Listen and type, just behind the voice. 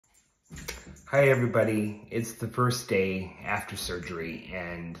Hi everybody, it's the first day after surgery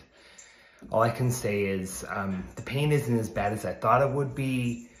and all I can say is the pain isn't as bad as I thought it would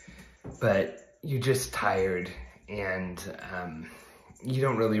be, but you're just tired and you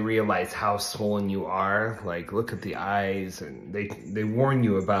don't really realize how swollen you are. Like, look at the eyes, and they warn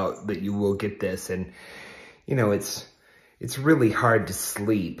you about that you will get this, and you know, it's really hard to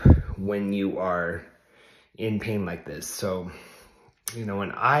sleep when you are in pain like this. So, you know,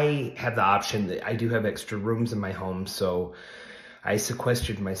 and I have the option that I do have extra rooms in my home, so I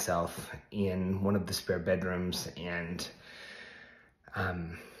sequestered myself in one of the spare bedrooms, and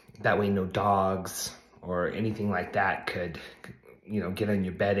that way no dogs or anything like that could, you know, get on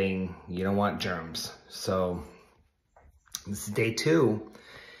your bedding. You don't want germs. So this is day 2,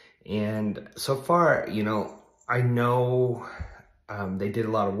 and so far, you know, I know they did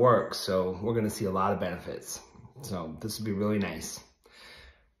a lot of work, so we're gonna see a lot of benefits. So this will be really nice.